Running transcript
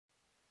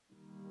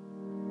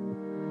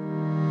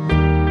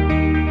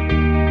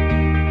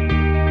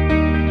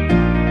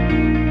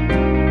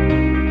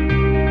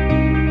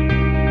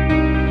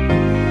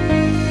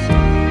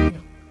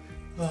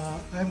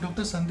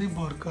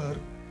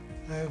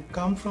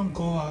come from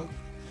Goa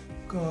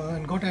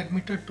and got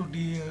admitted to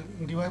the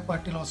DPU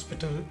Patil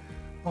Hospital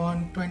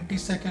on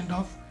 22nd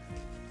of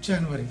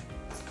January.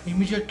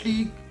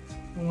 Immediately,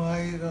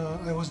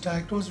 I was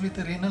diagnosed with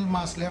a renal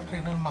mass, left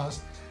renal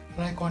mass,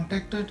 and I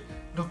contacted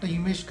Dr.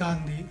 Himesh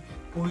Gandhi,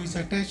 who is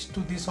attached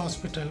to this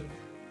hospital.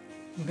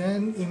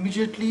 Then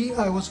immediately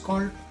I was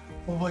called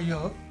over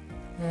here,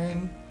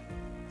 and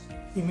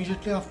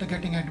immediately after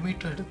getting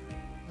admitted,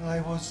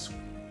 I was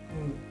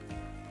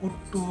put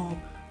to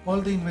all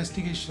the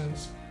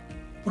investigations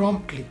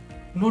promptly.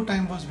 No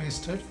time was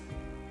wasted,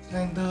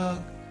 and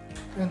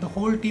the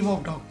whole team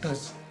of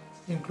doctors,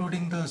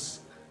 including the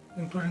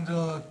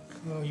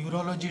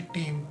urology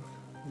team,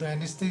 the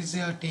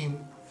anesthesia team,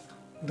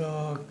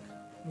 the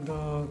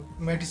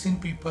medicine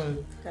people,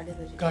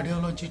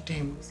 cardiology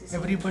team,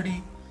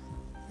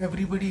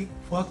 everybody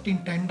worked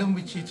in tandem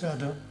with each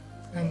other,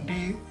 and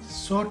they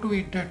saw to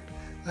it that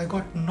I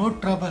got no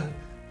trouble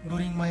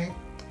during my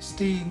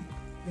stay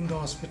in the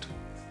hospital.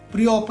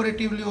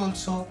 Pre-operatively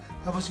also,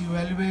 I was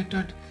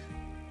evaluated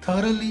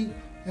thoroughly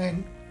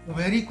and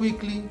very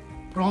quickly,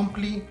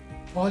 promptly.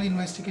 All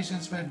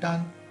investigations were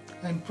done,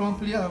 and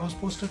promptly I was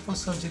posted for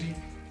surgery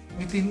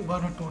within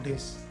 1 or 2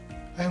 days.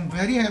 I am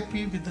very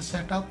happy with the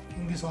setup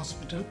in this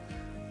hospital.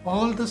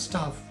 All the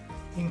staff,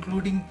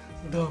 including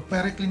the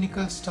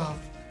paraclinical staff,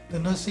 the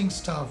nursing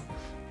staff,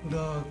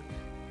 the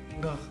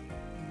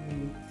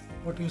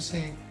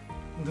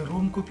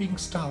room cooking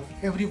staff,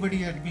 everybody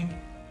had been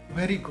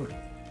very good,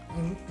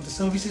 and the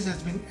services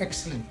has been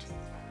excellent.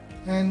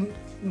 And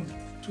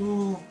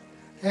to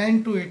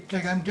add to it,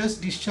 like, I'm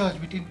just discharged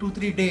within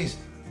 2-3 days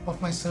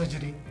of my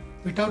surgery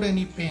without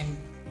any pain,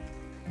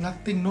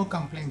 nothing, no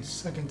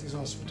complaints against this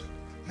hospital.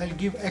 I'll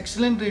give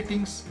excellent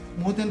ratings,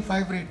 more than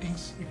 5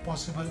 ratings if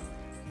possible.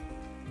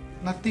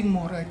 Nothing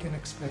more I can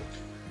expect,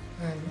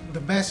 and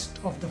the best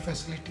of the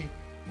facility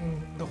in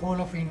the whole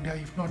of India,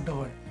 if not the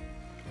world.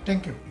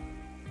 Thank you.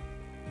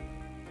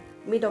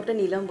 Me doctor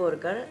Neelam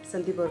Borkar,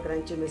 Sandeep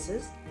बोरकरांची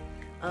Mrs.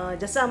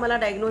 जसं आम्हाला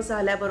diagnose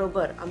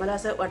झाल्याबरोबर आम्हाला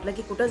असं वाटलं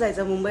की कुठं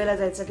जायचं, मुंबईला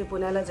जायचं की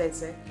पुण्याला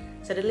जायचं आहे.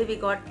 Suddenly we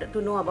got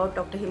to know about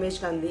doctor Himesh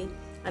Gandhi,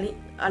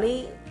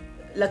 आणि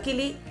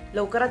लकीली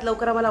लवकरात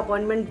लवकर आम्हाला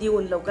अपॉइंटमेंट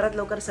देऊन लवकरात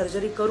लवकर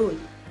सर्जरी करून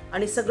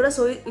आणि सगळं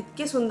सोयी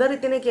इतके सुंदर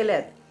रीतीने केल्या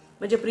आहेत.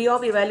 म्हणजे प्री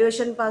ऑफ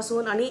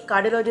इव्हॅल्युएशनपासून, आणि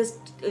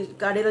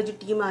कार्डिओलॉजी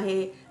टीम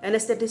आहे,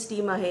 ॲनेस्थेटिस्ट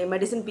टीम आहे,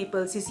 medicine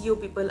people, CCU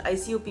people,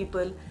 ICU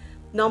people,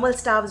 normal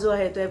staff जो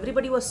आहे तो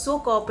एव्हरीबडी वॉज सो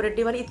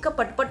कोऑपरेटिव्ह, आणि इतकं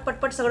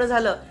पटपट सगळं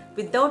झालं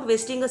without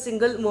wasting a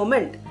single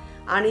moment.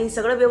 आणि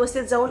सगळं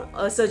व्यवस्थित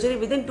जाऊन सर्जरी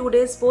विदिन 2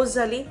 days पोस्ट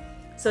झाली.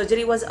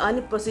 Surgery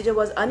procedure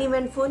was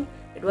अनइव्हेंटफुल.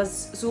 It was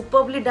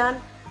superbly done,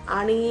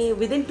 आणि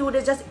within 2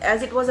 days, just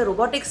as it was a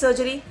robotic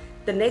surgery,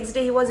 the next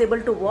day he was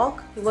able to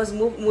walk, he was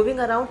moving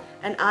around,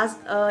 and as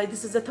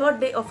this is the 3rd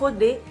day or 4th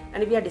day,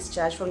 and we are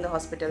discharged from the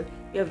hospital.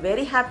 We are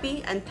very happy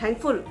and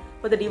thankful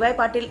for the DPU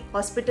Patil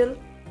Hospital,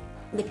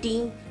 the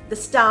team, the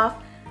staff,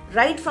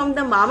 right from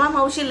the mama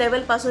maushi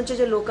level पासूनचे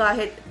जे लोक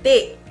आहेत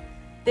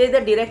ते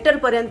the director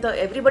पर्यंत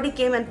everybody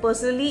came and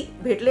personally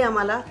भेटले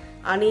आम्हाला,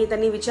 आणि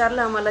त्यांनी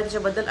विचारलं आम्हाला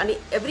त्याच्याबद्दल, आणि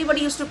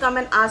everybody use to come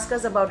and ask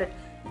us about it.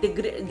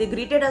 They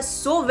greeted us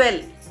so well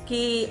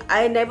की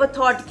आय नेवर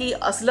थॉट की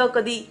असलं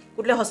कधी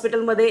कुठल्या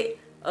हॉस्पिटलमध्ये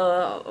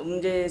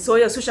म्हणजे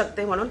सोय असू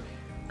शकते म्हणून.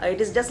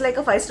 It is just like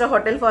a 5-star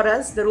hotel for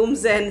us. The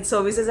rooms and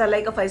services are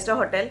like a 5-star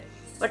hotel,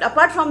 but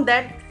apart from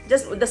that,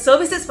 just the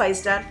service is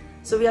 5-star.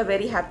 So we are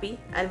very happy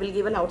and will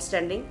give an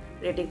outstanding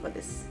rating for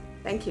this.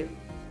 Thank you.